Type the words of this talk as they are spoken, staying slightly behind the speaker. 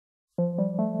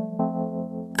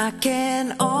I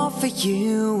can offer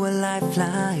you a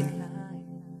lifeline,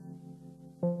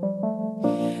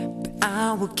 but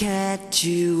I will catch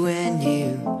you when you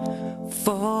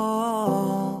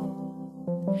fall.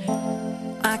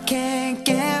 I can't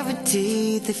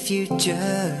guarantee the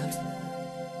future,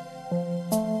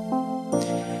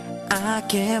 I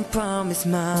can't promise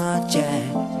much at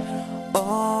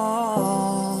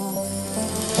all.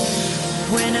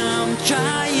 When I'm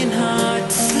trying hard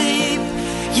to sleep,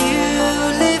 you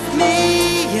lift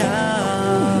me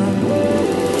up.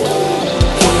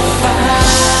 If I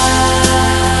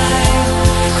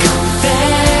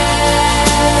confess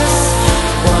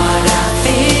what I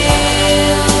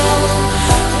feel,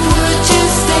 would you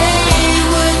stay,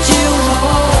 would you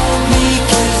hold me?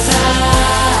 'Cause I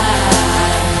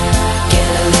get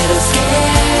a little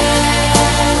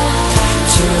scared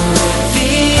to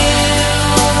reveal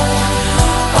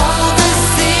all the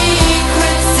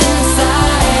secrets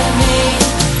inside me.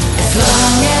 As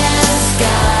long as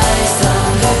skies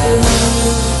are blue,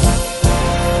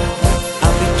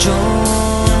 I'll be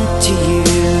drawn to you.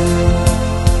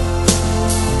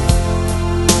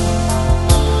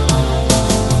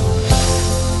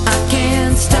 I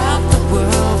can't stop the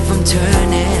world from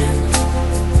turning,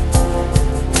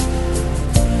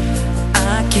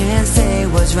 I can't say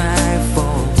what's right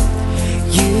for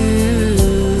you,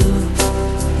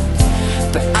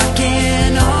 but I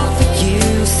can offer you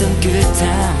some good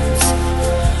times.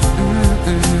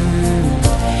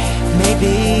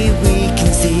 Maybe we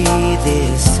can see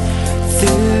this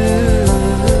through.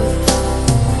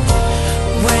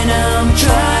 When I'm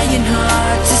trying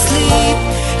hard to sleep,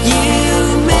 you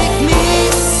make me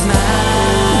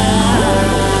smile.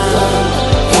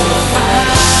 If I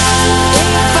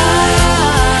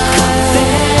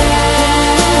confess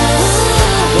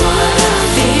what I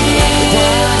feel,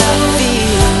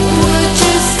 would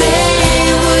you stay,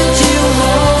 would you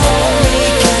hold me?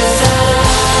 'Cause I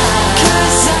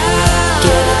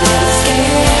get a little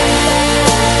scared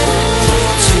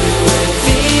to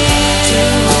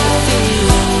reveal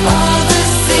all the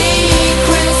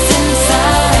secrets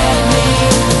inside me.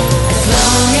 As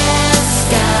long as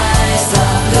skies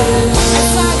are blue,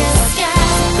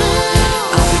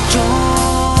 I'll be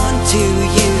drawn to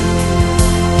you.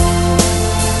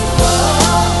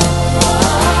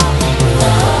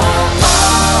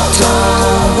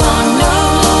 Don't want no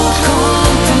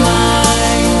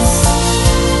compromise,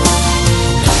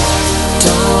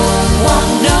 don't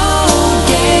want no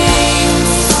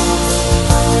games.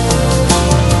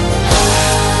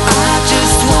 I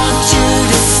just want you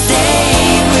to stay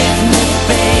with me,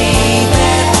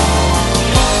 baby.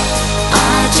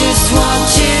 I just want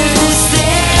you to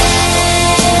stay.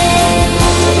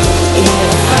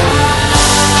 If I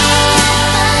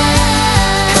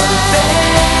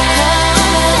confess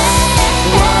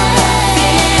what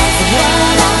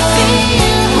I feel,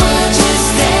 would you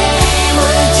stay,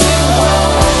 would you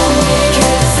hold me?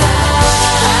 'Cause I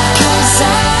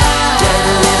get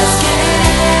a little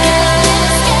scared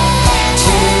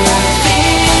to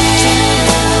reveal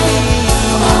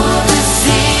all the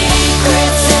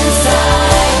secrets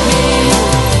inside me.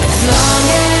 As long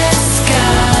as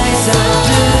skies are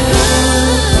blue,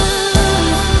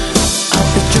 I'll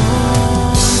be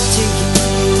drawn to you.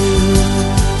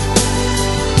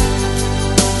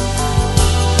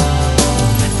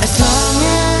 As long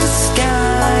as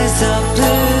skies are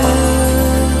blue,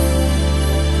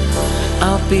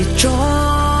 I'll be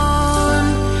drawn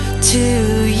to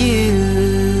you.